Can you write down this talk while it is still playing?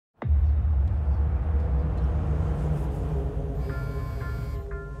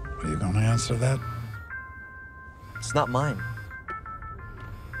answer that? It's not mine.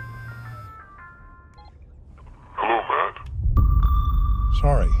 Hello, Matt.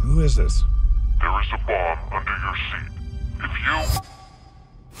 Sorry, who is this? There is a bomb under your seat. If you...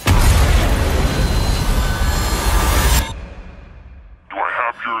 Do I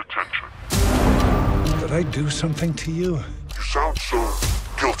have your attention? Did I do something to you? You sound so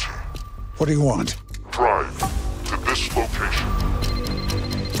guilty. What do you want? Drive to this location.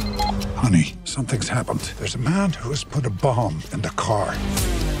 Honey, something's happened. There's a man who has put a bomb in the car.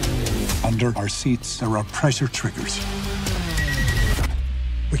 Under our seats, there are pressure triggers.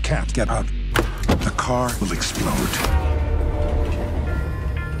 We can't get out. The car will explode.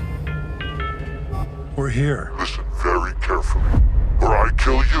 We're here. Listen very carefully, or I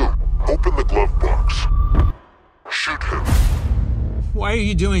kill you. Open the glove box. Shoot him. Why are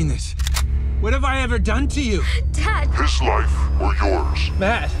you doing this? What have I ever done to you? Dad! His life or yours.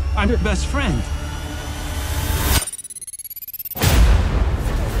 Matt, I'm your best friend.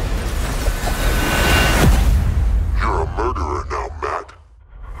 You're a murderer now, Matt.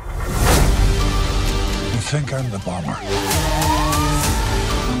 You think I'm the bomber?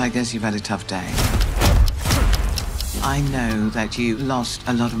 Well, I guess you've had a tough day. I know that you lost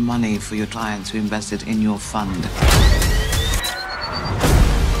a lot of money for your clients who invested in your fund.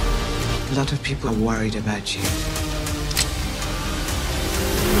 A lot of people are worried about you.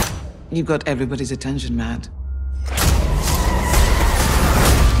 You got everybody's attention, Matt.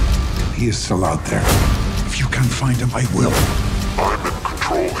 He is still out there. If you can't find him, I will. I'm in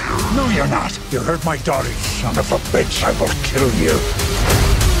control here. No, you're not. You hurt my daughter, you son of a bitch. I will kill you.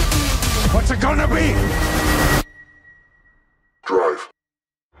 What's it gonna be?